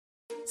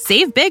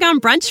Save big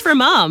on brunch for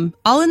mom,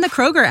 all in the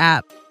Kroger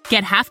app.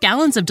 Get half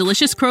gallons of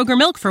delicious Kroger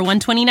milk for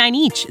 $1.29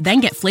 each.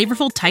 Then get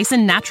flavorful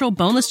Tyson natural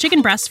boneless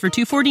chicken breasts for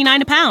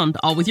 $2.49 a pound,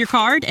 all with your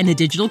card and a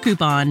digital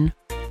coupon.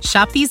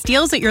 Shop these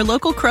deals at your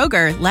local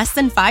Kroger, less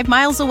than 5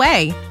 miles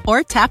away.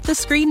 Or tap the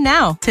screen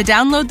now to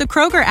download the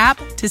Kroger app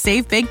to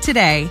save big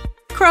today.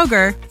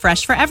 Kroger,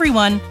 fresh for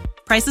everyone.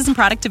 Prices and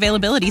product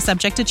availability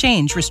subject to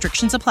change.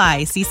 Restrictions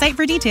apply. See site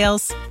for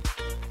details.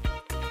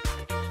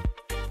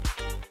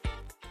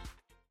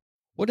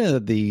 One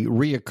of the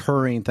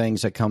reoccurring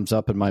things that comes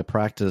up in my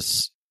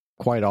practice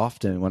quite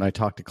often when I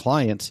talk to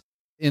clients,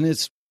 and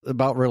it's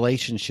about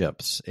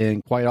relationships,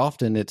 and quite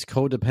often it's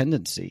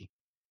codependency,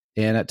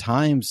 and at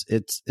times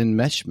it's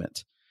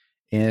enmeshment.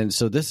 And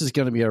so this is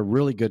going to be a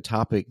really good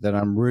topic that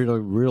I'm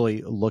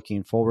really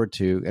looking forward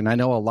to. And I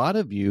know a lot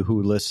of you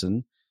who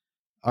listen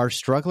are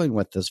struggling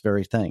with this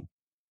very thing.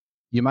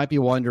 You might be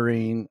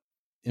wondering,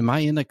 am I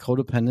in a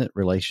codependent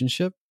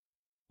relationship,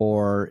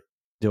 or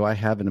do I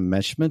have an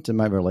enmeshment in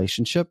my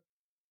relationship?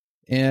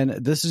 And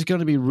this is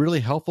going to be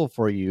really helpful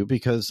for you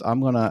because I'm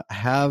going to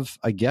have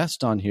a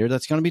guest on here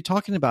that's going to be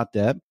talking about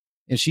that.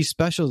 And she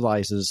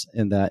specializes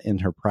in that in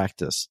her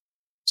practice.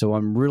 So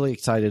I'm really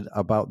excited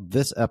about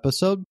this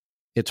episode.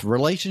 It's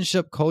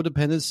Relationship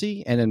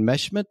Codependency and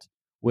Enmeshment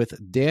with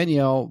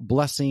Danielle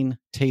Blessing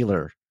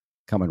Taylor,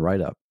 coming right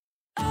up.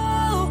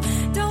 Oh,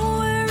 don't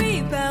worry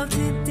about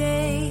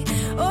today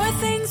or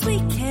things we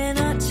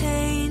cannot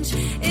change.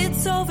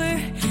 It's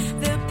over.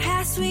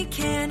 We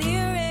can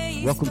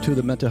erase. Welcome to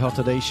the Mental Health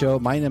Today Show.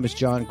 My name is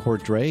John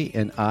Cordray,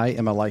 and I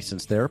am a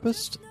licensed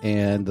therapist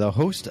and the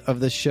host of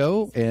this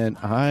show. And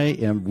I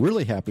am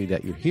really happy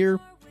that you're here.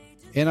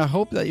 And I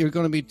hope that you're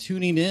going to be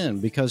tuning in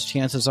because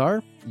chances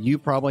are you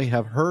probably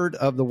have heard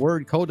of the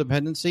word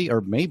codependency or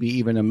maybe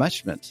even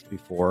enmeshment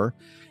before,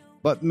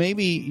 but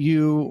maybe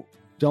you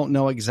don't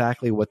know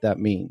exactly what that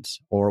means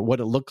or what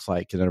it looks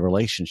like in a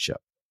relationship.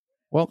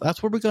 Well,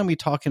 that's what we're going to be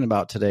talking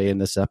about today in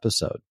this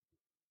episode.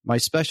 My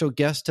special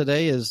guest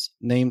today is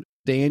named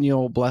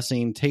Danielle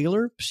Blessing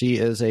Taylor. She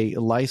is a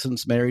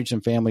licensed marriage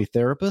and family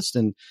therapist,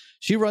 and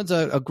she runs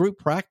a group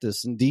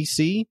practice in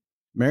D.C.,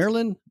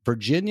 Maryland,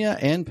 Virginia,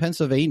 and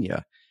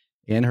Pennsylvania.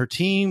 And her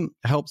team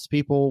helps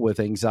people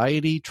with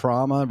anxiety,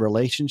 trauma,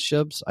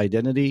 relationships,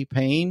 identity,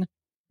 pain,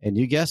 and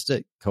you guessed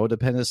it,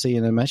 codependency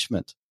and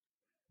enmeshment.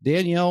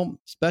 Danielle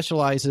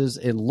specializes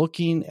in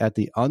looking at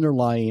the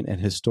underlying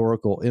and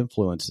historical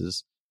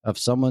influences of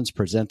someone's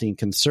presenting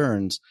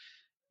concerns,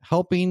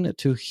 helping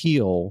to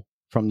heal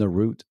from the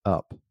root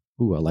up.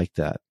 Ooh, I like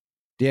that.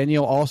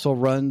 Danielle also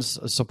runs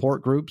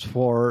support groups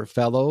for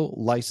fellow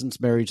licensed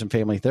marriage and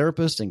family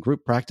therapists and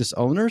group practice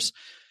owners,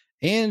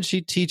 and she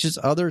teaches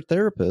other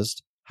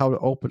therapists how to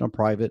open a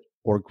private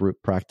or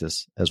group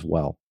practice as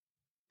well.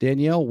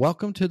 Danielle,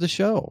 welcome to the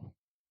show.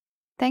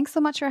 Thanks so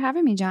much for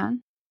having me,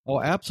 John.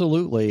 Oh,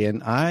 absolutely.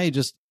 And I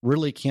just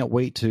really can't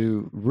wait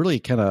to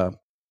really kind of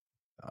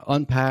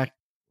unpack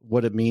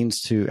what it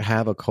means to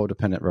have a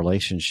codependent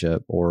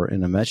relationship or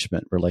an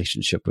enmeshment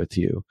relationship with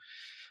you.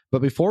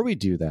 But before we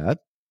do that,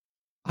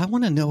 I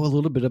want to know a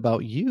little bit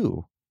about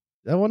you.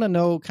 I want to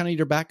know kind of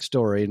your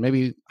backstory and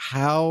maybe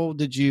how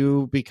did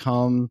you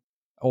become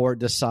or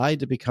decide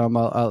to become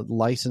a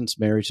licensed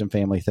marriage and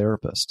family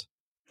therapist?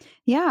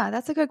 Yeah,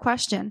 that's a good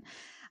question.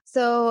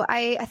 So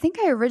I think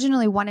I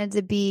originally wanted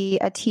to be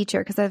a teacher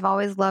because I've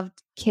always loved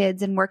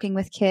kids and working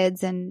with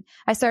kids. And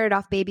I started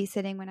off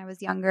babysitting when I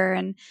was younger,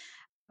 and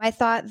I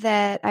thought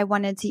that I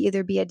wanted to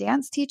either be a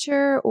dance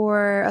teacher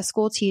or a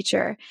school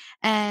teacher.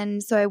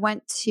 And so I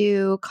went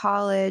to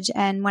college,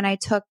 and when I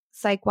took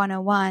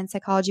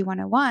Psychology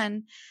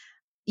 101,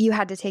 you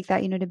had to take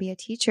that, to be a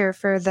teacher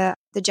for the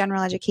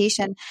general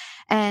education.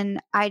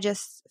 And I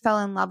just fell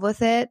in love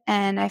with it.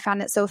 And I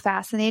found it so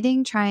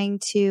fascinating trying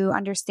to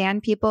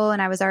understand people.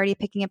 And I was already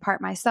picking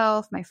apart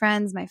myself, my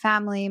friends, my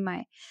family,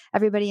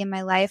 everybody in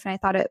my life. And I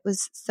thought it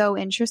was so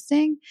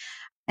interesting.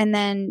 And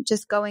then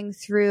just going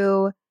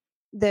through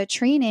the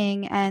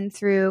training and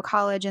through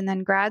college and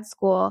then grad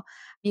school,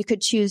 you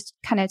could choose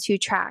kind of two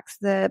tracks,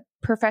 the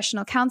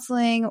professional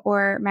counseling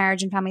or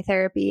marriage and family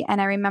therapy. And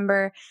I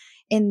remember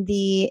in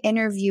the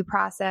interview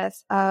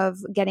process of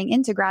getting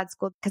into grad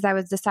school, because I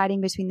was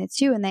deciding between the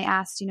two, and they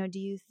asked, do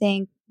you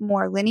think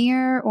more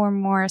linear or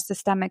more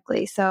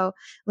systemically? So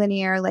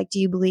linear, like, do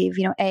you believe,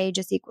 A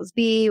just equals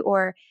B,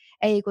 or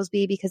A equals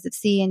B because it's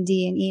C and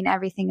D and E and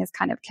everything is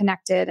kind of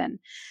connected.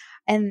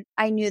 And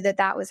I knew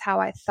that was how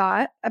I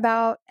thought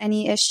about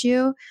any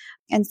issue.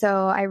 And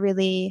so I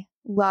really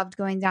loved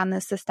going down the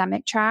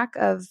systemic track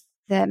of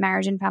the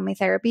marriage and family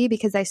therapy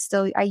because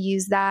I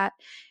use that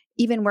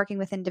even working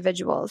with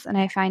individuals. And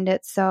I find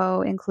it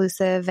so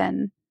inclusive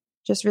and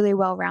just really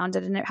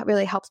well-rounded. And it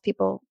really helps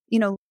people,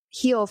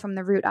 heal from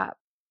the root up.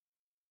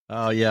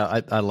 Oh,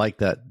 yeah. I like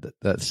that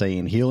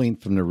saying, healing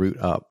from the root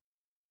up.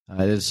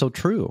 It is so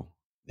true.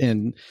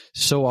 And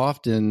so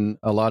often,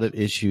 a lot of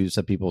issues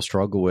that people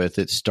struggle with,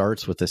 it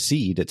starts with a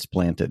seed it's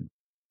planted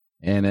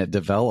and it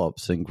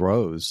develops and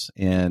grows.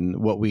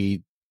 And what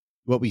we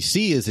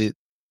see is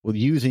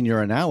using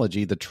your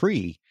analogy, the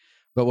tree,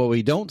 But what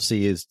we don't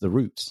see is the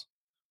roots.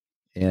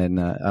 And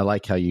I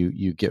like how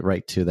you get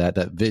right to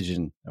that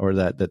vision or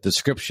that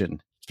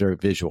description. It's very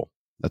visual.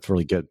 That's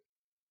really good.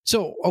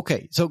 So,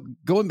 okay. So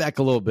going back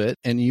a little bit,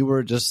 and you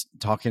were just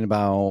talking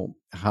about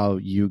how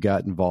you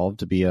got involved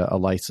to be a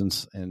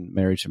licensed and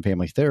marriage and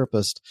family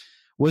therapist.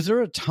 Was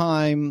there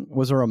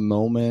a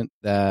moment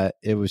that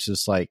it was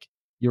just like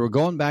you were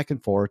going back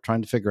and forth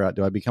trying to figure out,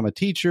 do I become a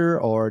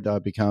teacher or do I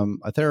become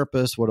a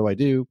therapist? What do I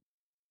do?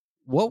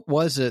 What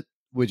was it,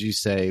 would you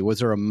say? Was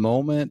there a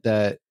moment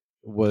that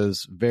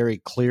was very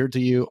clear to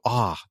you?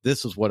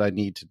 This is what I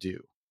need to do?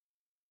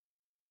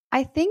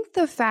 I think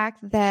the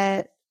fact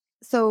that,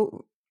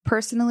 so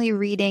personally,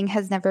 reading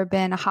has never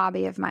been a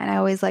hobby of mine. I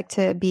always like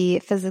to be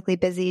physically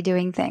busy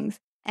doing things.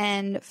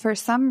 And for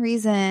some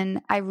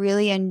reason, I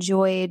really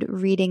enjoyed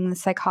reading the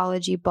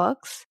psychology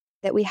books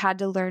that we had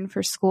to learn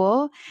for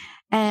school.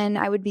 And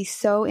I would be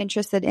so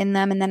interested in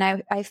them. And then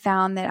I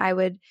found that I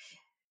would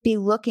be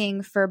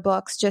looking for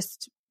books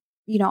just,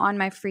 on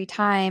my free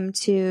time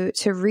to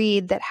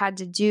read that had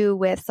to do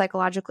with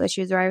psychological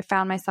issues, or I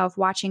found myself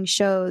watching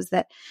shows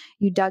that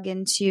you dug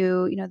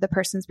into, the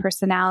person's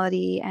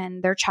personality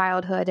and their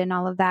childhood and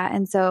all of that.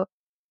 And so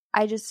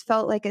I just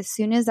felt like as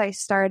soon as I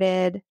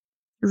started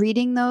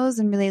reading those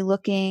and really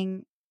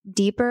looking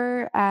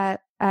deeper at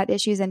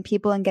issues and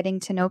people and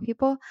getting to know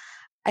people,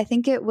 I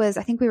think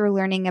we were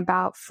learning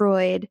about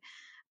Freud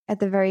at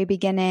the very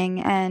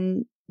beginning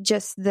and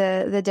just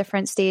the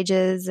different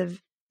stages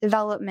of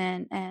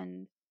development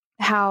and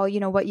how,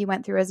 what you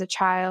went through as a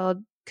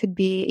child could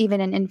be,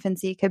 even in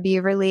infancy, could be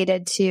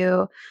related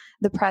to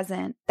the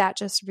present. That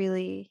just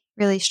really,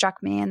 really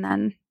struck me. And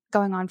then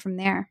going on from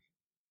there.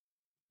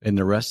 And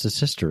the rest is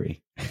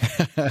history.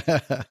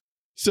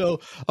 So,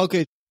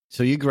 okay.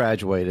 So you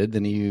graduated,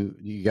 then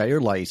you got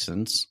your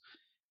license.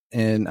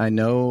 And I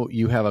know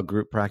you have a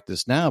group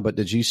practice now, but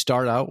did you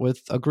start out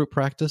with a group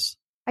practice?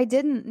 I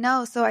didn't.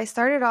 No. So I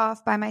started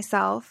off by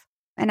myself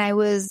and I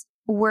was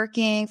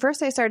working.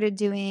 First, I started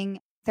doing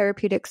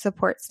therapeutic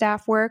support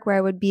staff work where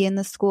I would be in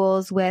the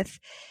schools with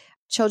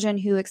children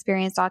who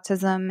experienced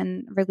autism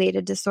and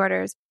related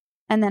disorders.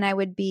 And then I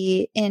would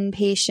be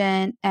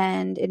inpatient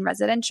and in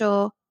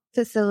residential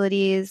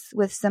facilities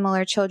with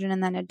similar children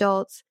and then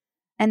adults.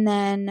 And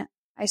then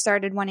I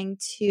started wanting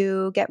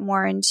to get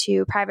more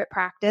into private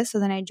practice. So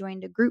then I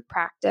joined a group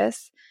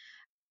practice.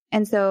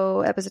 And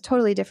so it was a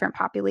totally different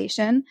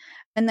population.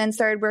 And then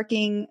started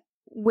working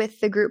with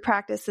the group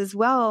practice as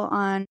well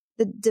on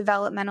the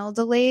developmental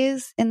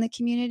delays in the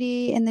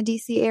community in the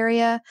DC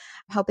area,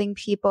 helping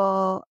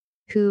people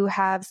who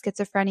have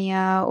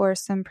schizophrenia or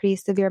some pretty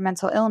severe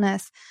mental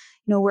illness,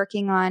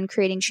 working on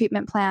creating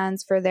treatment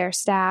plans for their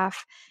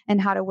staff and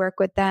how to work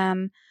with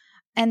them.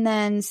 And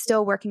then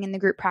still working in the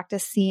group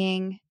practice,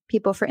 seeing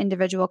people for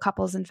individual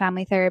couples and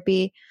family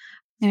therapy.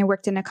 And I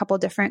worked in a couple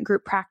different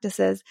group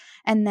practices.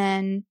 And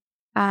then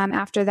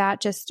after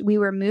that, we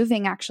were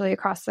moving actually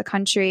across the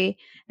country.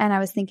 And I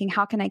was thinking,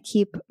 how can I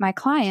keep my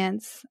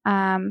clients?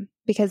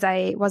 Because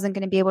I wasn't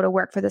going to be able to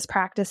work for this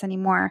practice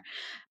anymore.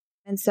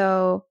 And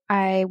so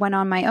I went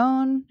on my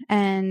own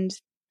and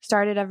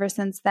started ever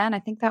since then. I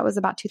think that was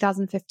about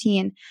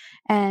 2015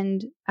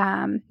 and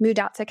moved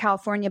out to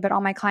California, but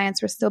all my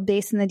clients were still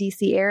based in the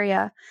DC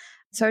area.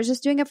 So I was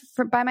just doing it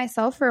by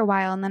myself for a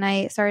while. And then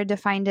I started to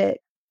find it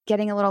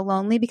getting a little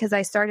lonely because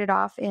I started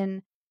off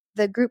in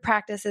the group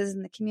practices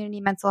and the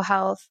community mental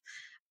health.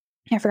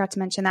 I forgot to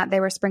mention that they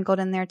were sprinkled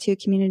in there too,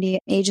 community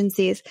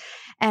agencies.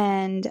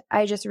 And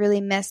I just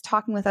really missed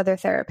talking with other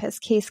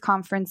therapists, case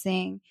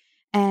conferencing,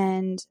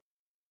 and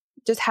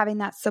just having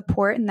that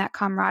support and that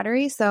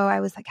camaraderie. So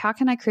I was like, how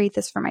can I create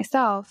this for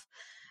myself?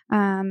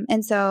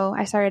 And so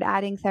I started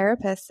adding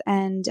therapists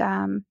and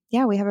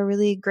we have a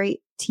really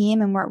great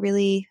team and we're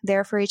really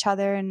there for each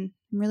other and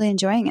I'm really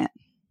enjoying it.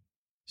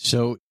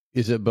 So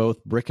is it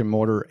both brick and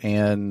mortar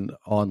and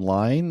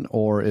online,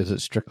 or is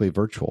it strictly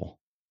virtual?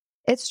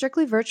 It's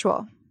strictly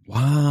virtual.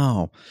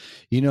 Wow.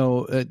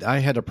 I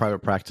had a private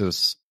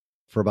practice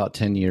for about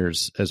 10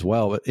 years as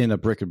well, but in a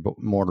brick and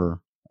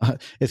mortar.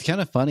 It's kind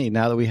of funny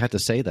now that we have to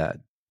say that.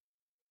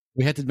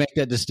 We had to make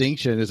that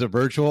distinction. Is it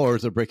virtual or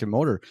is it brick and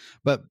mortar?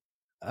 But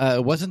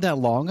it wasn't that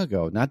long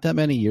ago, not that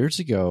many years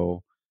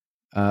ago,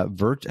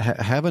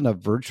 having a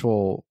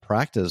virtual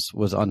practice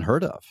was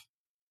unheard of.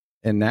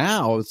 And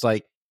now it's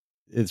like,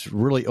 it's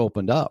really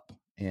opened up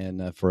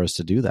and for us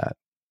to do that.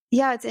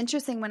 Yeah, it's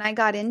interesting. When I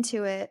got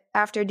into it,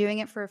 after doing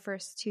it for the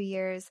first 2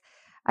 years,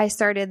 I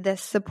started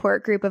this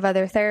support group of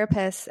other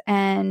therapists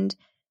and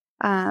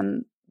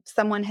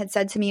someone had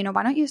said to me,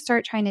 why don't you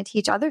start trying to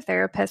teach other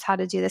therapists how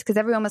to do this? Because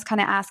everyone was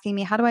kind of asking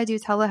me, how do I do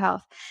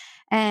telehealth?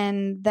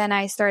 And then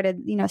I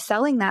started,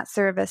 selling that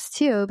service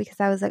too,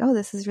 because I was like, oh,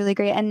 this is really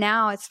great. And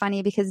now it's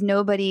funny because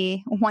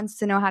nobody wants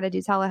to know how to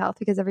do telehealth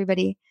because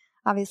everybody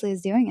obviously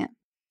is doing it.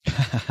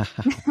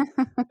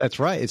 That's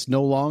right. It's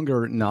no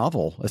longer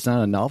novel. It's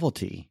not a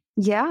novelty.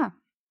 Yeah.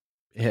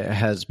 It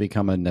has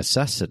become a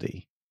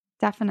necessity.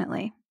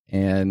 Definitely.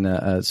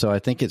 And so I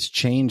think it's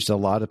changed a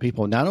lot of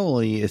people. Not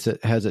only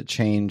has it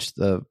changed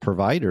the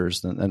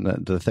providers and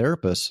the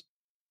therapists,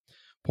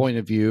 point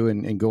of view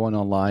and going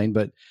online.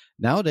 But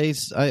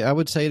nowadays, I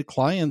would say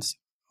clients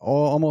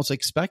almost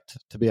expect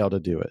to be able to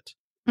do it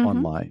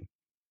online,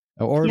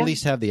 or at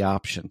least have the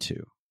option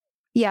to.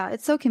 Yeah,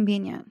 it's so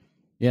convenient.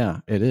 Yeah,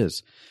 it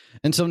is.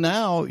 And so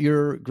now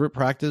your group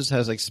practice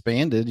has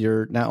expanded.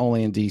 You're not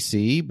only in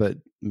DC, but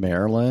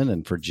Maryland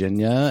and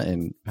Virginia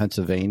and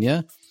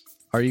Pennsylvania.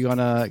 Are you going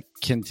to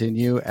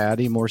continue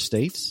adding more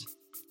states?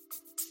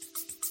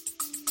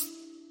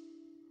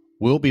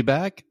 We'll be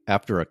back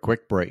after a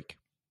quick break.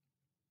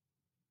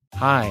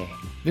 Hi,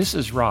 this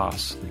is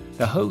Ross,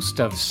 the host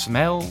of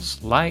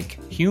Smells Like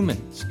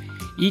Humans.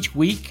 Each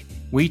week,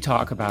 we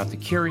talk about the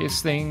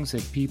curious things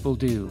that people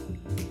do.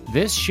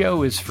 This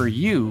show is for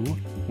you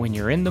when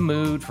you're in the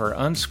mood for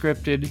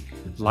unscripted,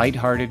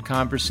 lighthearted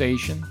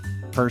conversation,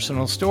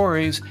 personal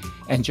stories,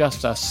 and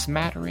just a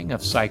smattering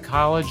of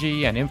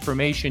psychology and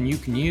information you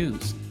can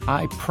use.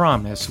 I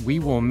promise we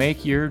will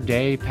make your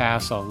day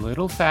pass a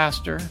little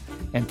faster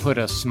and put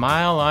a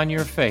smile on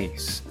your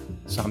face.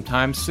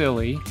 Sometimes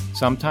silly,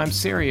 sometimes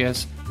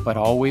serious, but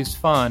always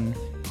fun.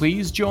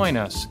 Please join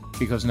us,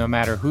 because no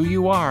matter who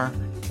you are,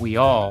 we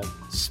all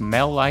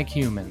smell like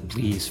human.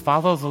 Please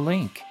follow the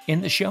link in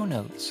the show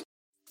notes.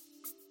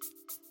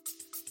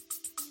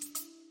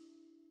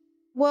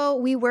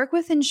 Well, we work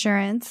with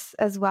insurance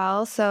as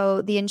well.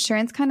 So the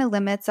insurance kind of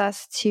limits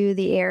us to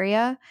the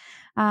area.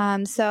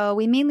 So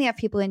we mainly have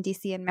people in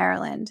DC and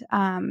Maryland.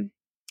 And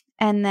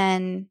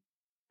then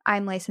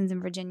I'm licensed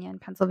in Virginia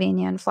and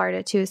Pennsylvania and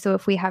Florida too. So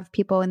if we have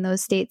people in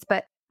those states,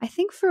 but I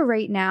think for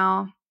right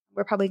now,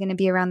 we're probably going to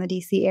be around the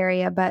DC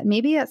area, but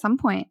maybe at some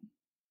point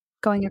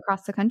going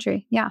across the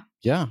country. Yeah.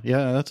 Yeah.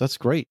 That's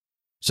great.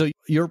 So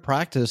your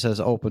practice has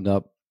opened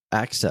up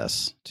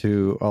access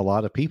to a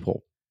lot of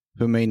people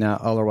who may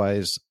not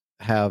otherwise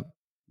have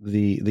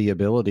the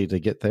ability to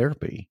get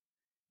therapy.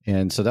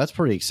 And so that's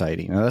pretty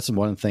exciting. Now, that's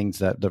one of the things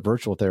that the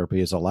virtual therapy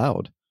is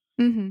allowed.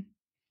 Mm-hmm.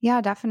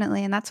 Yeah,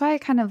 definitely. And that's why I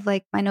kind of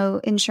I know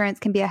insurance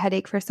can be a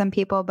headache for some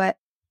people, but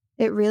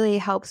it really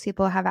helps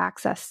people have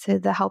access to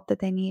the help that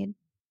they need.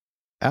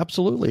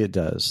 Absolutely, it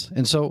does.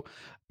 And so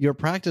your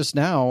practice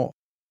now,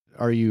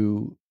 are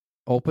you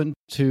open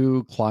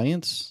to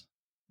clients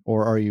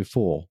or are you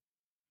full?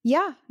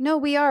 Yeah, no,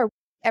 we are.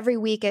 Every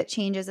week it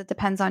changes. It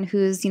depends on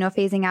who's,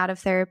 phasing out of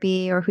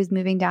therapy or who's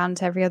moving down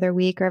to every other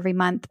week or every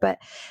month. But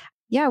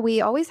yeah,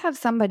 we always have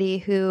somebody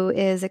who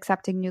is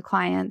accepting new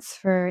clients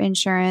for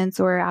insurance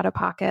or out of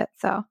pocket.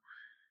 So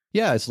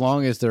yeah, as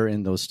long as they're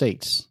in those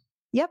states.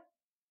 Yep.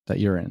 That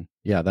you're in.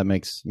 Yeah, that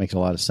makes a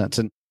lot of sense.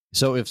 And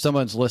so if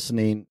someone's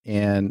listening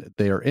and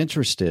they are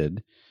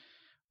interested,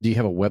 do you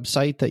have a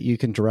website that you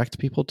can direct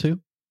people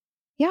to?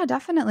 Yeah,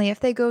 definitely. If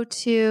they go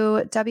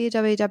to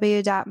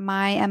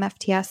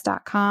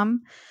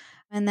www.mymfts.com,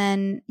 and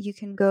then you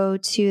can go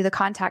to the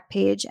contact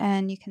page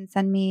and you can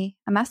send me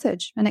a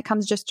message and it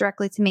comes just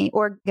directly to me,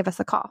 or give us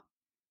a call.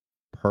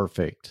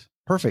 Perfect.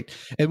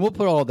 And we'll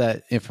put all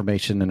that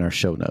information in our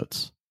show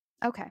notes.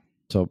 Okay.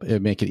 So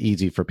it'll make it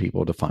easy for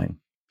people to find.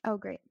 Oh,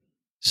 great.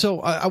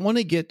 So I want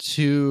to get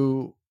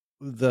to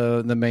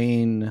the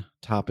main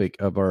topic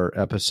of our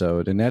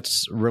episode, and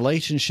that's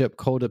relationship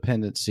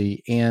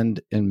codependency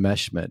and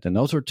enmeshment. And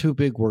those are two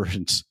big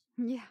words.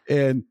 Yeah.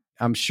 And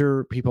I'm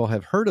sure people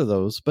have heard of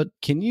those, but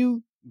can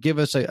you give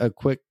us a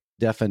quick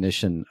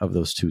definition of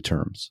those two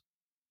terms?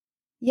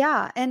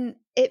 Yeah. And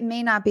it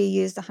may not be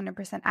used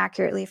 100%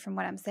 accurately from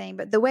what I'm saying,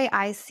 but the way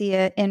I see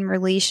it in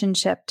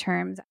relationship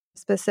terms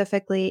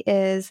specifically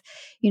is,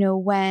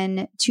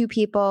 when two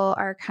people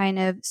are kind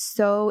of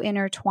so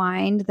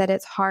intertwined that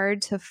it's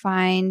hard to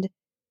find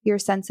your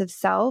sense of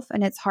self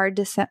and it's hard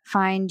to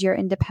find your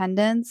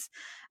independence,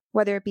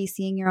 whether it be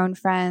seeing your own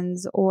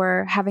friends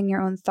or having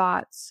your own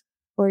thoughts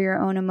or your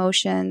own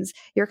emotions.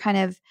 You're kind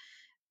of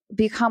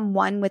become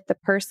one with the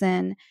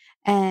person,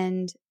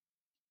 and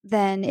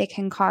then it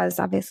can cause,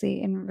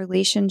 obviously, in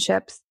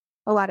relationships,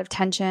 a lot of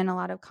tension, a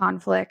lot of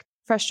conflict,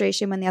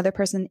 frustration when the other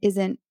person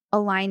isn't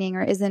aligning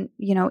or isn't,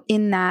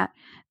 in that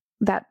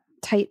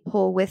tight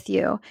pull with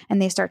you,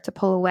 and they start to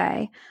pull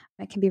away.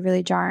 It can be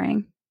really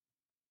jarring.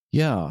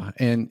 Yeah.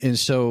 And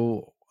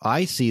so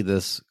I see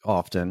this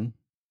often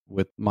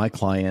with my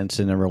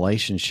clients in a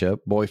relationship,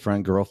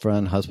 boyfriend,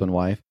 girlfriend, husband,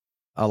 wife.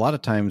 A lot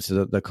of times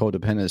the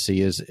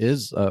codependency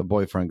is a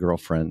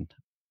boyfriend-girlfriend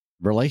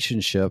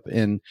relationship.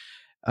 And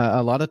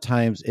a lot of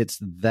times it's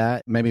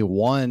that maybe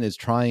one is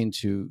trying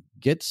to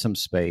get some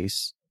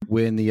space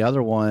when the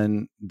other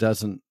one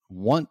doesn't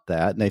want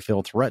that, and they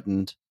feel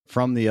threatened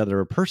from the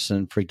other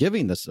person for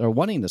giving this or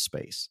wanting the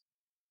space.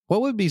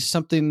 What would be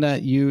something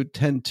that you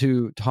tend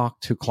to talk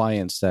to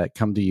clients that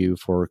come to you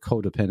for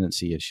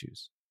codependency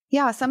issues?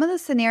 Yeah, some of the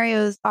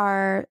scenarios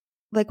are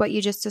like what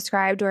you just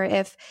described, or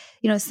if,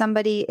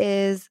 somebody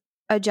is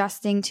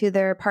adjusting to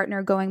their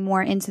partner going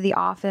more into the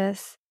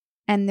office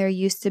and they're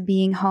used to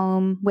being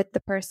home with the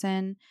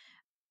person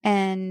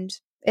and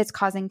it's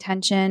causing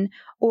tension,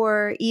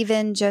 or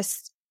even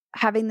just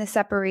having the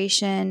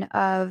separation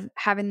of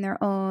having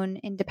their own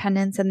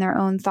independence and their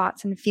own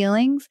thoughts and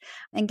feelings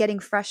and getting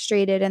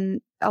frustrated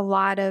and a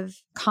lot of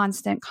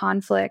constant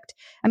conflict.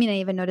 I mean, I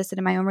even notice it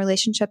in my own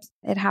relationships.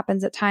 It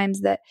happens at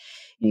times that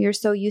you're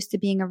so used to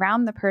being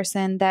around the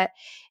person that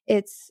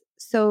it's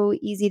so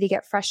easy to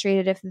get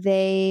frustrated if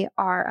they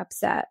are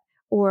upset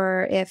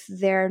or if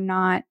they're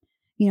not,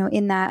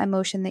 in that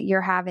emotion that you're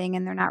having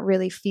and they're not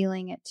really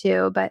feeling it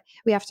too. But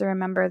we have to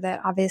remember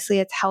that obviously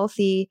it's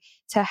healthy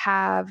to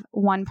have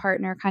one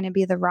partner kind of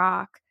be the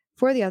rock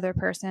for the other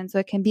person. So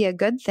it can be a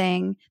good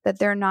thing that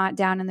they're not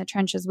down in the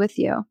trenches with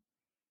you.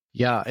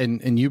 Yeah.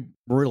 And you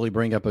really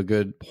bring up a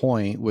good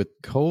point with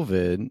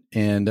COVID.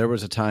 And there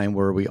was a time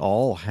where we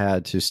all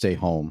had to stay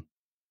home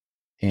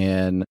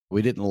and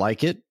we didn't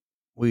like it.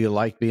 We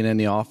liked being in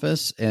the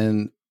office,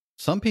 and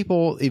some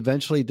people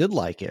eventually did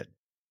like it.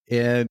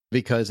 And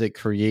because it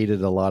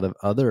created a lot of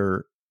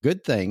other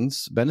good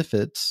things,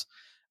 benefits.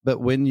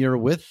 But when you're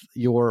with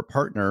your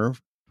partner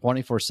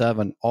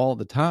 24/7 all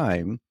the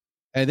time,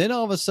 and then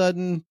all of a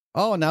sudden,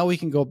 oh, now we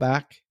can go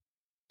back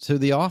to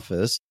the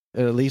office.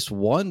 At least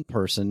one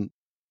person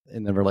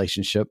in the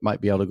relationship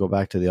might be able to go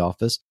back to the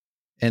office.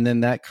 And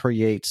then that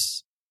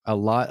creates a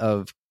lot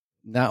of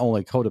not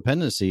only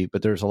codependency,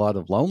 but there's a lot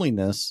of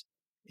loneliness.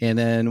 And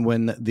then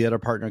when the other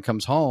partner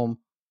comes home,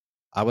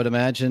 I would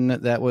imagine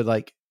that would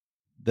like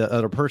the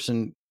other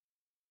person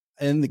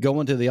and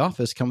going to the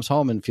office comes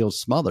home and feels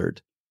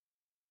smothered.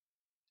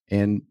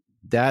 And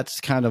that's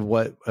kind of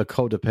what a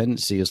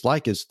codependency is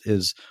like,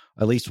 is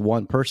at least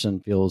one person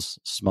feels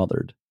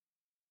smothered.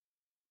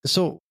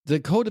 So the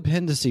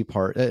codependency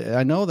part,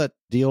 I know that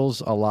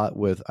deals a lot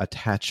with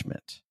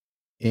attachment.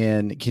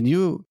 And can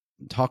you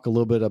talk a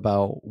little bit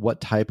about what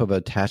type of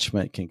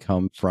attachment can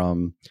come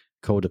from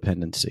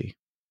codependency?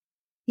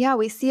 Yeah,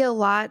 we see a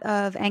lot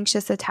of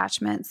anxious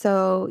attachment.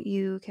 So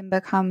you can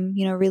become,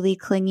 really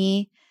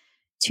clingy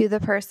to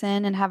the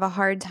person and have a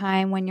hard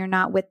time when you're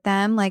not with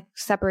them, like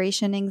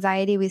separation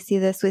anxiety. We see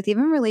this with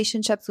even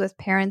relationships with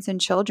parents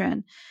and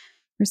children.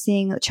 We're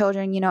seeing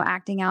children,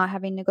 acting out,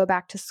 having to go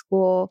back to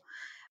school.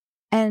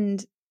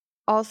 And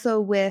also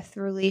with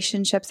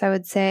relationships, I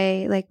would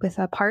say, like with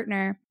a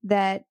partner,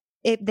 that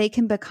they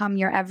can become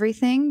your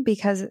everything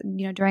because,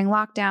 during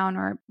lockdown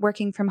or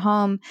working from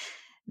home,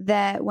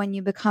 that when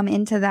you become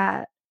into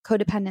that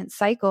codependent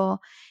cycle,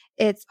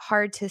 it's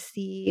hard to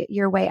see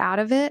your way out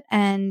of it.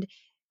 And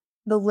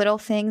the little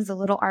things, the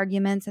little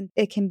arguments, and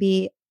it can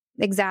be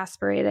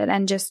exasperated,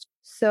 and just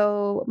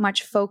so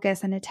much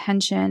focus and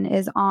attention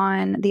is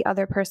on the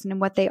other person and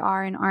what they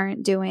are and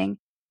aren't doing.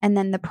 And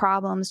then the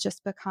problems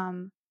just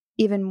become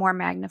even more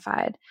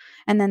magnified.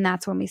 And then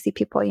that's when we see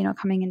people,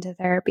 coming into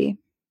therapy.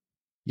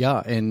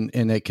 Yeah. And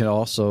it can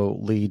also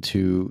lead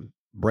to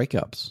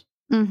breakups.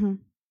 Mm-hmm.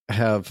 I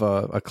have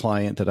a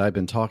client that I've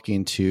been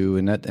talking to,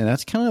 and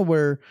that's kind of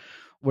where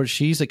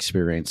she's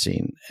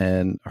experiencing,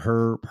 and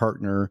her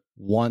partner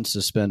wants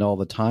to spend all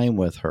the time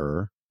with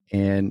her,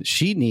 and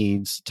she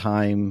needs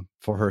time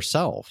for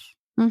herself.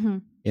 Mm-hmm.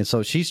 And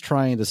so she's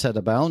trying to set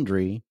a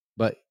boundary,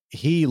 but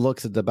he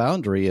looks at the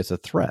boundary as a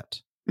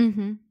threat.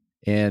 Mm-hmm.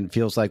 And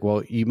feels like,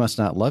 well, you must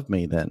not love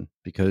me then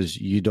because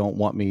you don't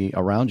want me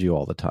around you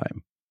all the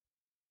time.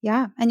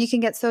 Yeah. And you can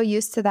get so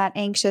used to that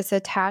anxious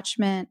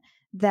attachment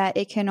that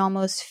it can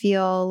almost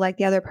feel like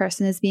the other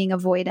person is being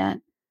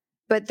avoidant,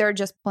 but they're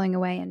just pulling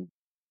away and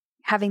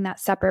having that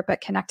separate but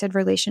connected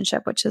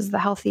relationship, which is the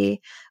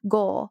healthy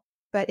goal.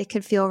 But it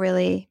could feel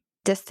really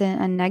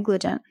distant and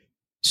negligent.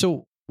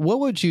 So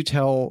what would you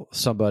tell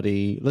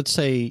somebody, let's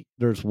say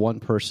there's one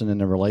person in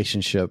a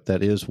relationship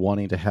that is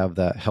wanting to have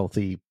that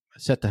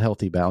set the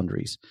healthy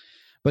boundaries,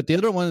 but the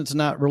other one is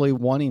not really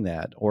wanting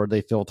that, or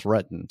they feel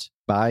threatened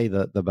by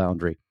the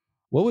boundary.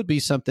 What would be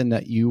something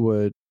that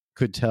you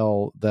could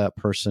tell that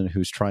person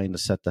who's trying to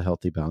set the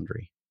healthy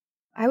boundary?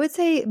 I would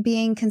say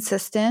being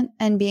consistent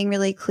and being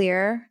really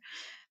clear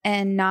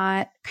and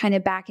not kind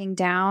of backing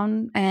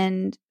down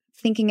and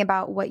thinking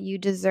about what you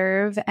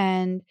deserve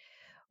and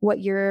what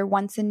your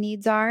wants and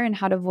needs are and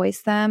how to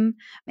voice them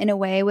in a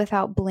way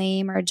without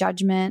blame or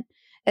judgment.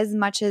 As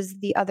much as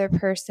the other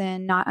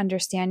person not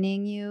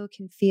understanding you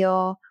can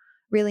feel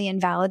really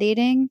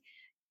invalidating,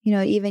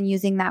 even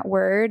using that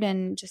word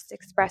and just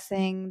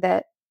expressing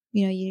that,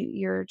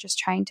 you're just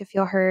trying to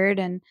feel heard,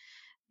 and,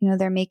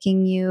 they're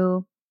making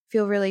you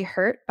feel really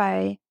hurt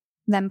by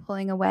them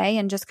pulling away,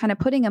 and just kind of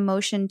putting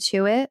emotion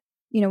to it.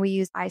 We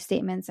use I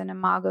statements and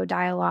imago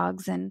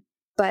dialogues,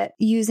 but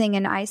using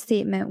an I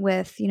statement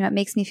with, it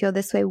makes me feel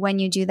this way when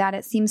you do that.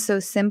 It seems so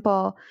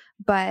simple,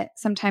 but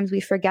sometimes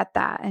we forget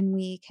that and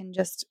we can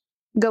just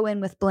go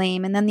in with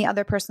blame, and then the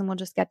other person will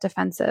just get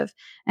defensive.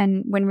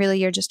 And when really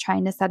you're just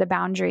trying to set a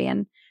boundary,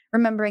 and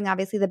remembering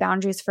obviously the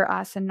boundaries for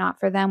us and not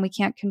for them. We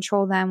can't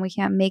control them. We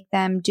can't make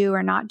them do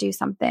or not do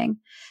something,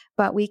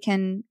 but we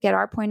can get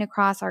our point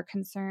across, our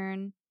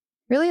concern.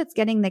 Really, it's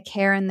getting the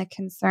care and the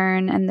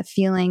concern and the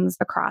feelings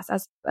across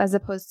as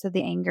opposed to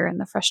the anger and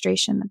the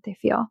frustration that they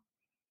feel.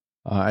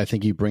 I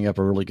think you bring up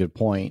a really good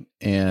point,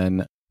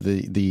 and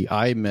the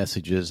I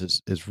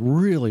messages is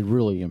really,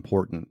 really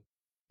important.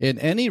 in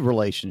any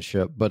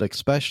relationship, but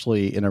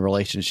especially in a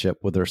relationship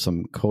where there's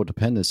some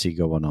codependency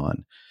going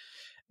on.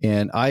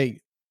 And I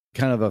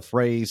kind of a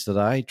phrase that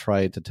I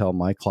try to tell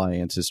my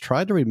clients is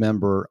try to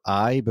remember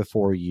I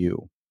before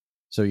you.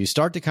 So you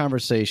start the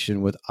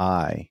conversation with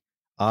I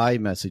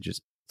messages.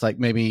 It's like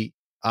maybe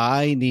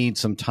I need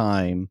some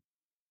time,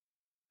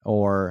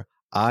 or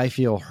I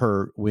feel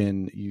hurt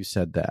when you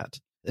said that.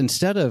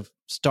 Instead of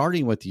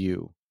starting with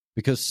you,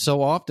 because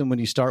so often when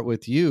you start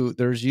with you,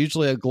 there's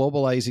usually a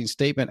globalizing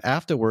statement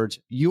afterwards,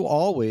 you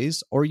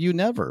always or you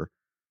never.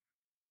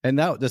 And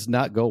that does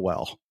not go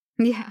well.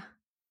 Yeah.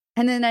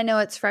 And then I know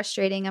it's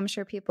frustrating. I'm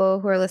sure people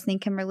who are listening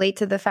can relate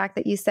to the fact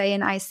that you say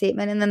an I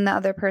statement and then the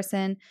other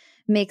person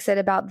makes it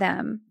about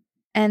them.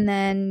 And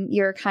then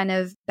you're kind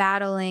of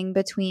battling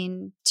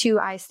between two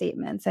I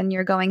statements and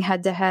you're going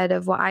head to head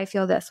of, well, I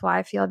feel this, well,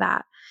 I feel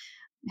that.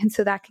 And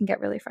so that can get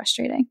really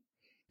frustrating.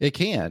 It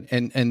can.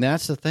 And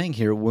that's the thing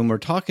here. When we're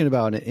talking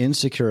about an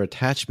insecure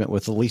attachment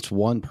with at least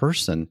one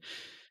person,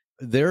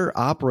 they're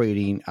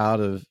operating out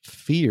of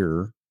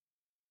fear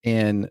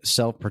and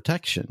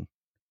self-protection.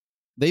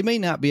 They may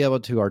not be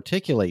able to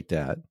articulate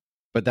that,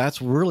 but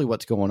that's really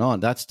what's going on.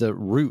 That's the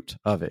root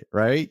of it,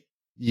 right?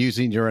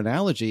 Using your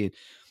analogy.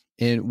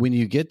 And when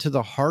you get to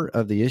the heart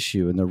of the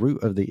issue and the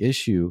root of the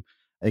issue,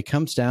 it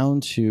comes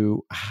down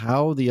to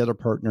how the other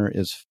partner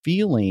is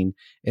feeling,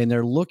 and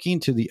they're looking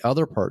to the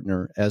other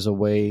partner as a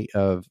way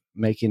of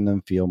making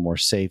them feel more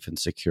safe and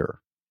secure.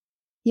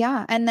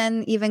 Yeah. And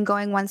then even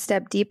going one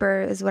step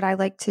deeper is what I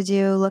like to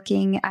do,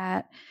 looking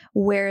at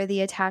where the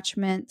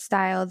attachment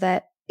style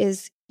that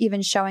is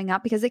even showing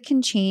up, because it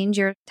can change.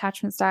 Your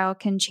attachment style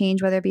can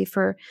change, whether it be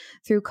through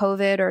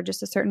COVID or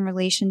just a certain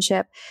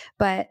relationship.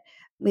 But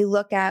we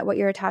look at what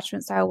your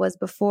attachment style was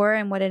before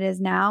and what it is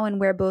now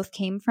and where both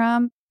came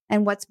from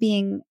and what's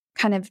being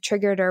kind of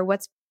triggered or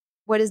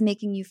what is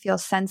making you feel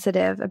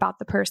sensitive about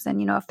the person.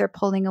 You know, if they're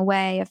pulling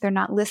away, if they're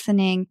not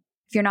listening,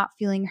 if you're not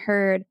feeling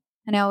heard.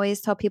 And I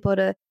always tell people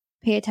to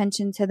pay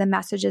attention to the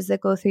messages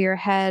that go through your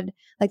head,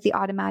 like the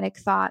automatic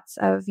thoughts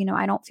of, you know,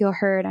 I don't feel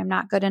heard. I'm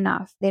not good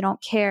enough. They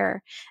don't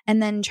care.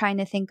 And then trying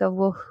to think of,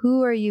 well,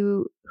 who are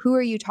you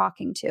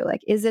talking to?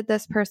 Like, is it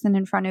this person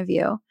in front of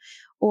you?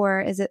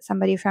 Or is it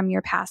somebody from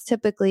your past,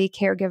 typically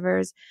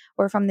caregivers,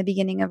 or from the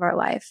beginning of our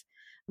life?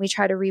 We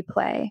try to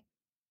replay,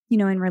 you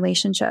know, in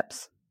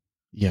relationships.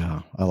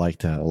 Yeah, I like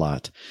that a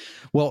lot.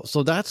 Well,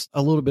 so that's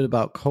a little bit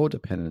about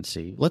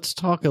codependency. Let's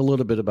talk a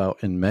little bit about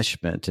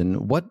enmeshment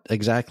and what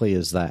exactly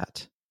is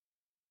that?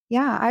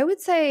 Yeah, I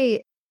would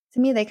say to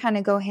me, they kind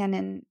of go hand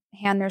in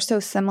hand. They're so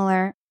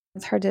similar.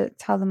 It's hard to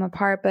tell them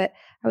apart, but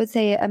I would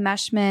say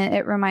enmeshment,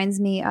 it reminds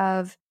me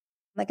of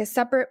like a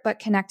separate but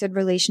connected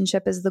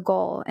relationship is the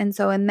goal. And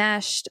so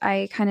enmeshed,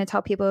 I kind of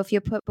tell people if you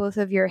put both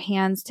of your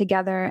hands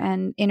together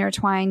and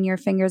intertwine your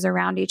fingers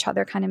around each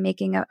other, kind of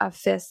making a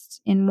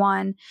fist in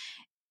one,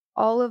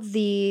 all of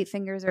the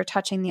fingers are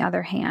touching the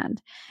other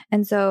hand.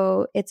 And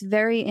so it's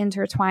very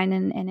intertwined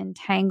and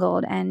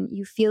entangled, and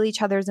you feel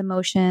each other's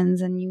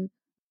emotions and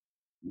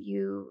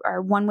you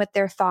are one with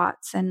their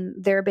thoughts and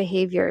their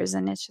behaviors,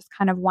 and it's just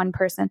kind of one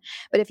person.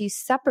 But if you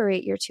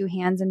separate your two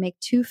hands and make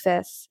two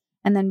fists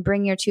and then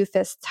bring your two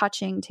fists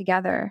touching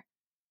together,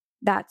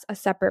 that's a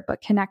separate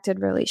but connected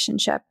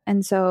relationship.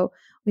 And so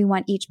we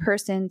want each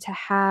person to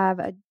have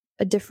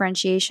a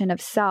differentiation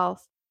of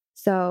self.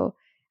 So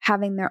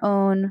having their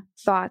own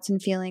thoughts and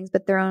feelings,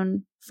 but their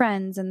own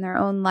friends and their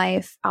own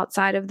life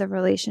outside of the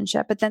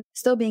relationship, but then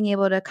still being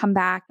able to come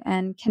back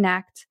and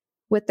connect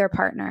with their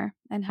partner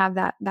and have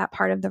that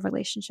part of the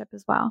relationship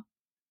as well.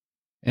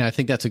 And I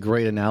think that's a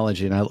great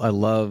analogy. And I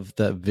love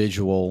that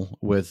visual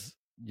with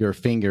your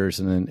fingers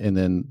and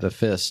then the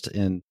fist.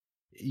 And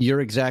you're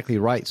exactly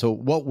right. So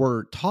what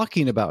we're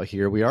talking about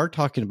here, we are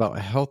talking about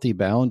healthy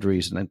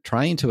boundaries and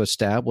trying to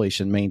establish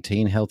and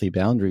maintain healthy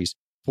boundaries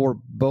for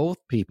both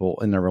people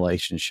in the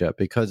relationship,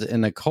 because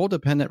in a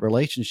codependent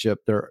relationship,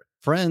 their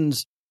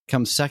friends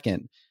come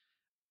second,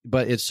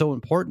 but it's so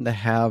important to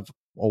have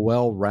a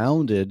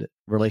well-rounded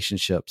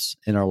relationships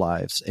in our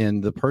lives.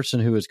 And the person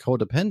who is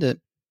codependent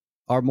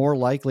are more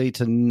likely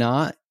to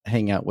not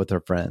hang out with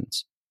their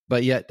friends,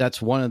 but yet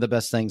that's one of the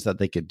best things that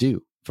they could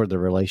do for the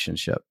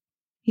relationship.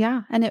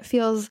 Yeah. And it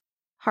feels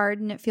hard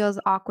and it feels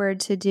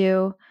awkward to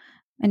do.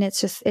 And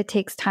it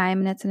takes time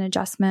and it's an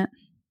adjustment.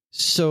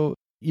 So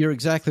you're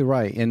exactly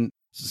right. And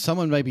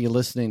someone may be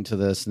listening to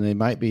this and they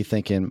might be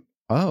thinking,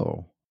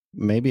 oh,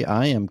 maybe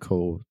I am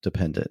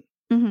codependent.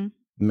 Mm-hmm.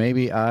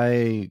 Maybe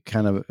I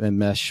kind of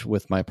enmesh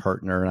with my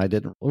partner and I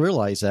didn't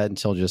realize that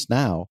until just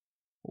now.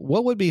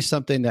 What would be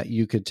something that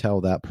you could tell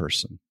that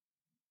person?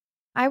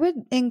 I would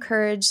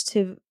encourage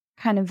to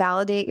kind of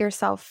validate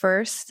yourself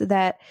first,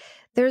 that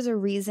there's a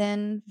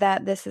reason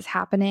that this is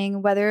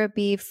happening, whether it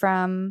be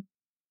from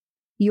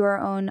your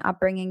own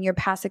upbringing, your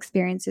past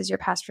experiences, your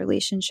past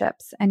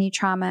relationships, any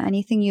trauma,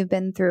 anything you've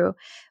been through.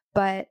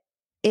 But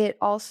it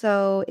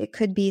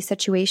could be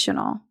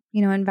situational,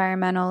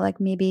 environmental,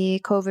 like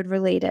maybe COVID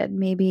related,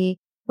 maybe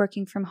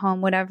working from home,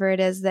 whatever it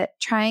is. That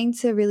trying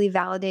to really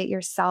validate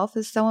yourself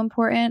is so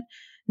important,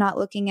 not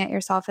looking at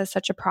yourself as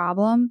such a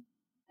problem.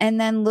 and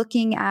then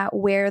looking at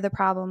where the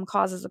problem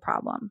causes the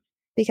problem.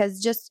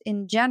 Because just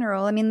in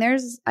general, I mean,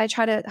 I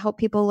try to help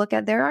people look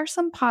at, there are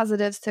some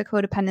positives to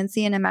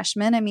codependency and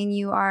enmeshment. I mean,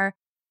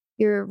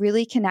 you're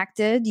really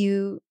connected.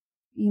 You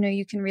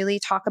can really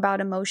talk about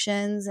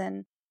emotions,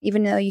 and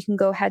even though you can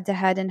go head to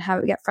head and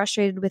get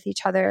frustrated with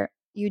each other,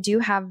 you do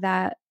have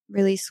that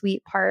really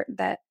sweet part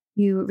that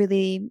you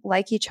really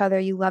like each other,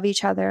 you love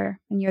each other,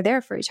 and you're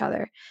there for each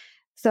other.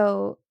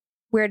 So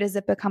where does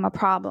it become a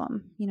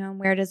problem?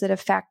 Where does it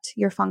affect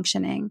your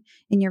functioning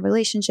in your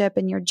relationship,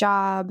 in your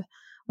job,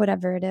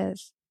 whatever it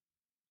is?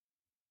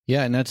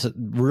 Yeah, and that's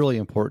really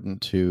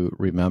important to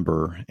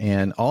remember.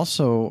 And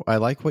also, I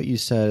like what you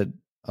said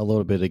a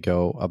little bit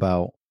ago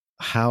about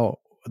how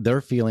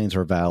their feelings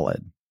are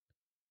valid.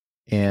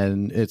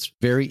 And it's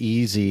very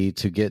easy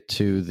to get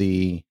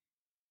to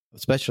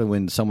especially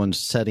when someone's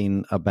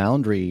setting a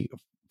boundary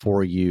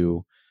for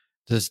you,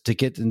 just to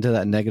get into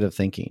that negative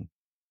thinking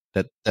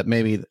that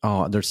maybe,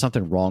 oh, there's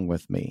something wrong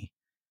with me,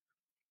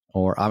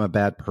 or I'm a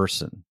bad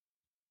person.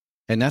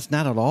 And that's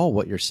not at all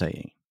what you're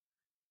saying.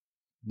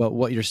 But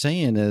what you're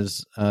saying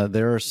is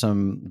there are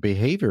some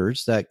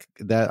behaviors that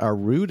are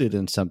rooted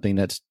in something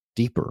that's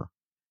deeper.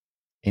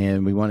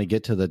 And we want to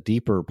get to the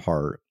deeper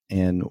part.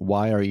 And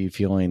why are you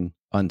feeling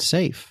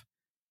unsafe?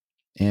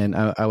 And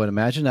I would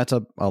imagine that's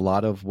a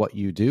lot of what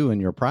you do in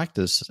your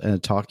practice,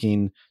 and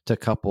talking to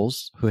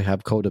couples who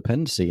have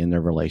codependency in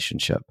their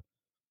relationship.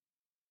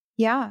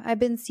 Yeah, I've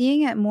been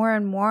seeing it more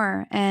and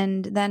more,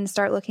 and then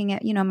start looking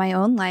at, my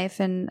own life.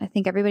 And I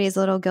think everybody's a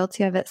little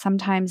guilty of it.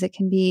 Sometimes it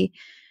can be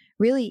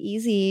really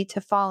easy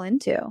to fall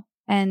into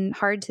and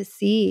hard to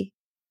see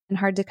and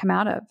hard to come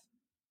out of.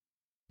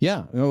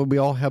 Yeah. We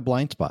all have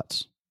blind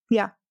spots.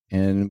 Yeah.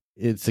 And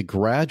it's a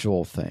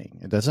gradual thing.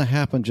 It doesn't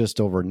happen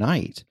just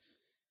overnight.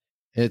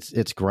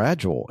 It's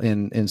gradual.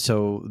 And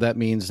so that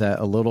means that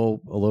a little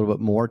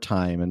bit more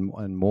time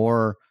and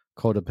more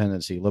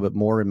codependency, a little bit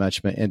more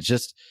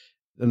enmeshment,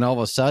 and all of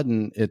a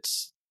sudden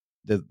it's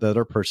the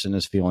other person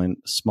is feeling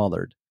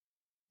smothered.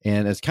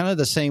 And it's kind of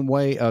the same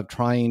way of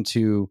trying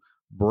to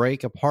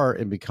break apart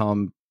and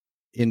become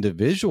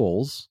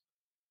individuals.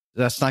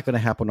 That's not going to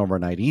happen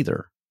overnight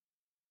either.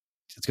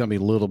 It's going to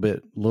be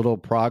little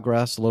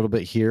progress, a little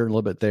bit here, a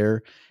little bit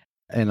there,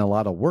 and a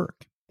lot of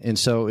work. And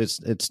so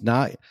it's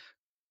not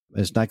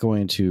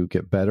going to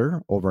get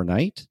better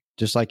overnight,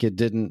 just like it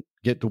didn't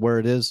get to where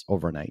it is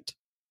overnight.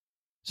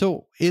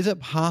 So is it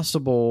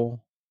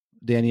possible,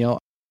 Danielle,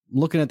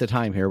 looking at the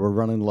time here, we're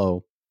running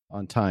low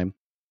on time,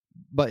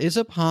 but is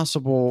it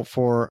possible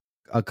for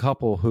a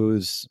couple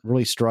who's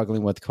really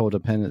struggling with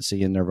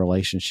codependency in their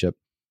relationship,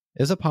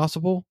 is it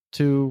possible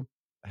to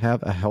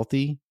have a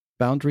healthy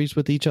boundaries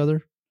with each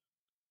other?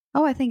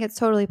 Oh, I think it's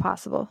totally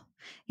possible.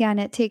 Yeah. And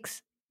it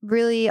takes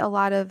really a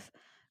lot of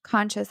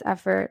conscious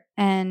effort,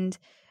 and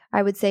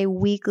I would say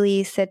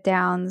weekly sit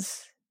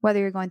downs, whether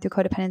you're going through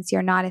codependency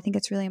or not. I think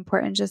it's really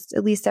important, just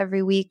at least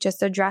every week,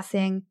 just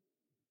addressing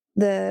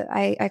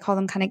I call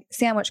them kind of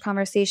sandwich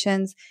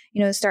conversations,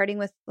 starting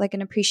with like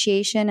an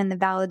appreciation and the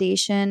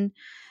validation,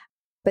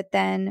 but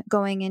then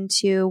going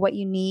into what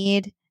you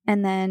need.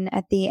 And then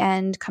at the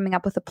end, coming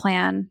up with a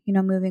plan,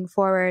 moving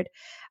forward.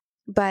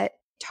 But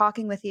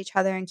talking with each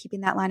other and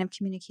keeping that line of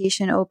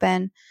communication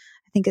open,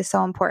 I think is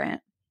so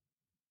important.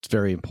 It's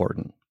very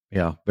important.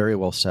 Yeah, very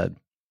well said.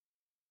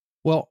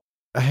 Well,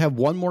 I have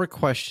one more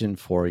question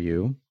for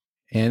you.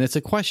 And it's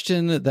a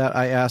question that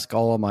I ask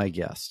all of my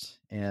guests.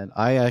 And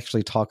I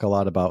actually talk a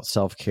lot about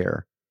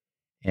self-care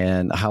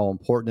and how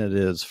important it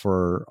is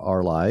for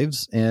our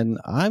lives. And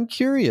I'm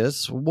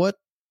curious, what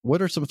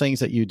are some things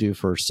that you do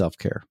for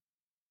self-care?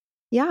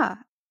 Yeah.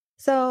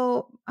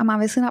 So I'm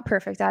obviously not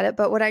perfect at it,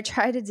 but what I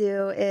try to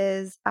do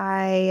is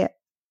I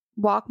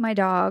walk my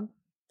dog,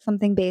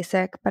 something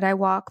basic, but I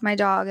walk my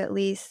dog at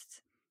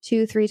least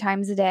 2-3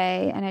 times a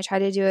day. And I try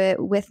to do it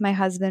with my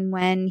husband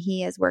when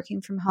he is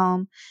working from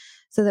home,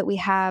 so that we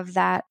have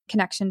that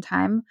connection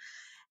time.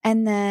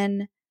 And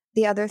then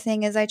the other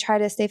thing is I try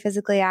to stay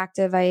physically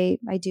active. I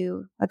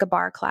do like a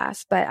bar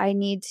class, but I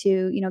need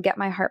to, get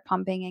my heart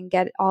pumping and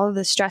get all of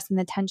the stress and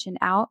the tension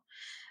out.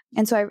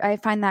 And so I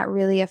find that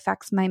really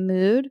affects my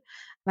mood.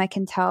 I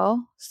can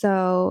tell.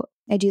 So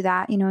I do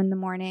that, in the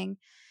morning.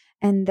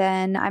 And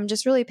then I'm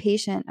just really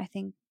patient, I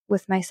think,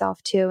 with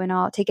myself too. And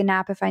I'll take a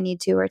nap if I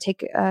need to, or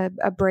take a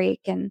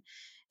break and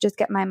just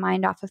get my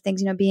mind off of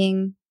things,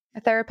 being a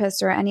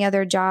therapist or any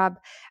other job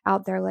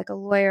out there, like a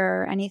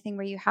lawyer or anything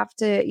where you have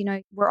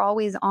to, we're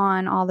always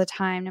on all the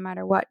time, no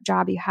matter what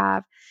job you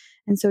have.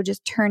 And so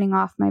just turning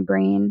off my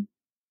brain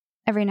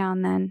every now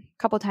and then, a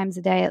couple times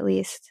a day at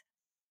least,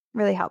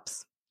 really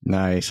helps.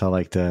 Nice. I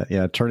like that.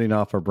 Yeah. Turning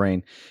off our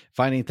brain,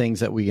 finding things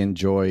that we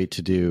enjoy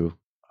to do.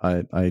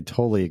 I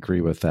totally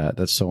agree with that.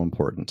 That's so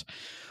important.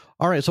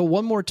 All right. So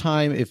one more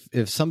time,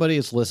 if somebody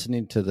is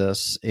listening to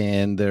this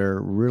and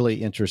they're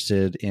really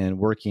interested in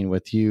working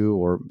with you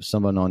or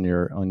someone on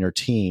your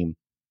team,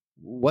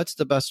 what's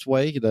the best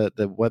way,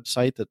 the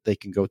website that they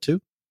can go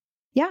to?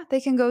 Yeah, they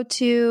can go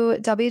to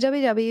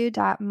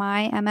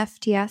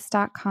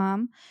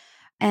www.mymfts.com.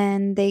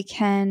 and they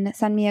can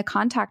send me a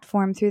contact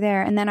form through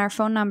there. And then our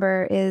phone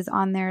number is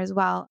on there as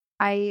well.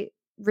 I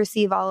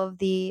receive all of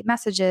the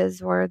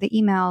messages or the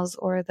emails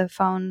or the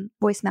phone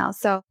voicemails,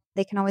 so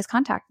they can always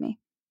contact me.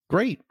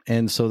 Great.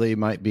 And so they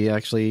might be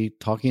actually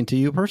talking to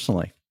you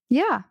personally.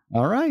 Yeah.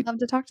 All right. Love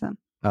to talk to them.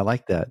 I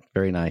like that.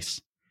 Very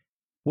nice.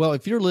 Well,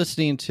 if you're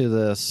listening to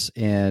this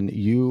and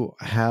you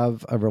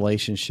have a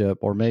relationship,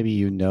 or maybe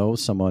you know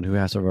someone who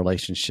has a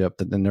relationship,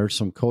 then there's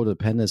some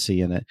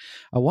codependency in it,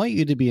 I want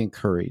you to be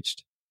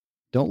encouraged.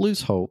 Don't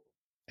lose hope.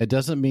 It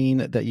doesn't mean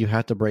that you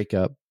have to break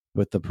up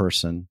with the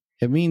person.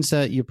 It means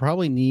that you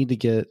probably need to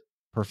get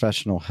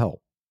professional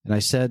help. And I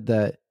said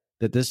that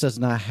this does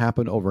not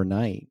happen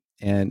overnight,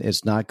 and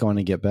it's not going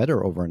to get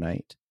better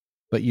overnight.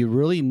 But you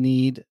really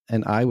need,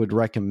 and I would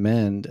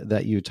recommend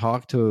that you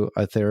talk to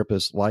a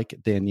therapist like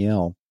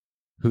Danielle,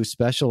 who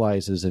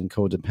specializes in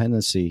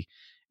codependency,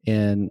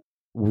 and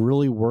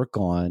really work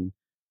on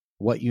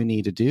what you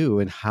need to do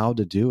and how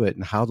to do it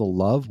and how to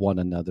love one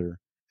another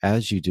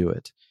as you do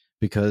it.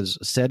 Because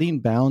setting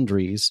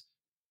boundaries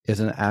is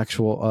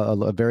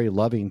a very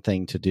loving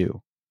thing to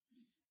do.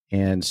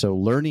 And so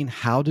learning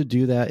how to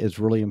do that is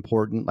really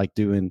important, like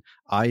doing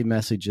I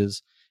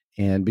messages.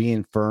 And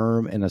being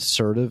firm and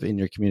assertive in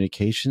your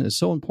communication is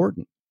so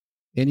important.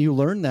 And you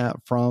learn that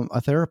from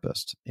a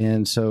therapist.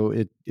 And so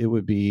it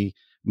would be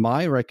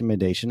my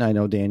recommendation. I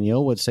know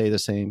Danielle would say the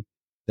same,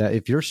 that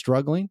if you're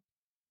struggling,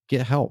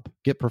 get help,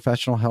 get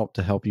professional help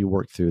to help you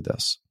work through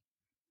this.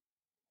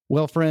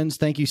 Well, friends,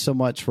 thank you so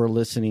much for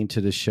listening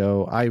to the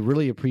show. I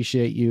really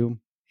appreciate you.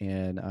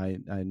 And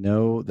I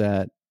know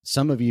that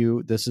some of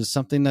you, this is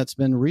something that's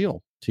been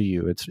real to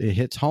you. It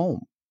hits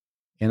home.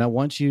 And I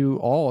want you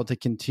all to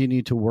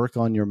continue to work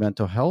on your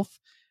mental health.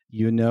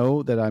 You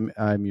know that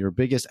I'm your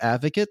biggest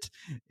advocate.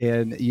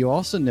 And you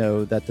also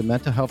know that the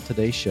Mental Health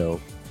Today show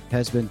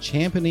has been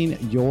championing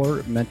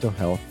your mental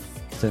health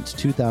since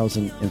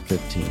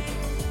 2015.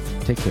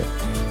 Take care.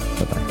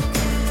 Bye-bye.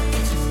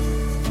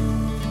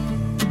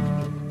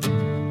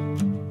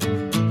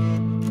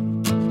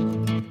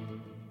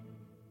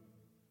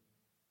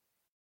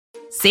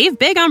 Save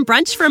big on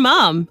brunch for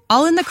mom,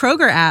 all in the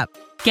Kroger app.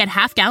 Get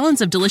half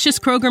gallons of delicious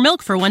Kroger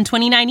milk for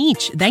 $1.29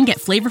 each. Then get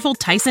flavorful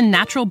Tyson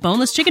natural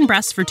boneless chicken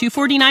breasts for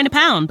 $2.49 a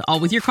pound, all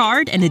with your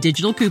card and a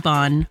digital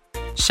coupon.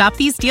 Shop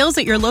these deals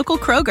at your local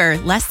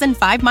Kroger, less than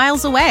 5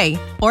 miles away.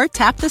 Or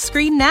tap the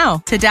screen now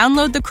to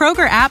download the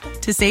Kroger app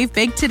to save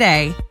big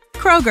today.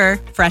 Kroger,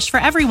 fresh for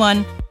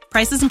everyone.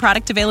 Prices and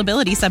product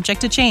availability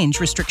subject to change.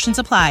 Restrictions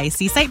apply.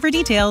 See site for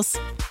details.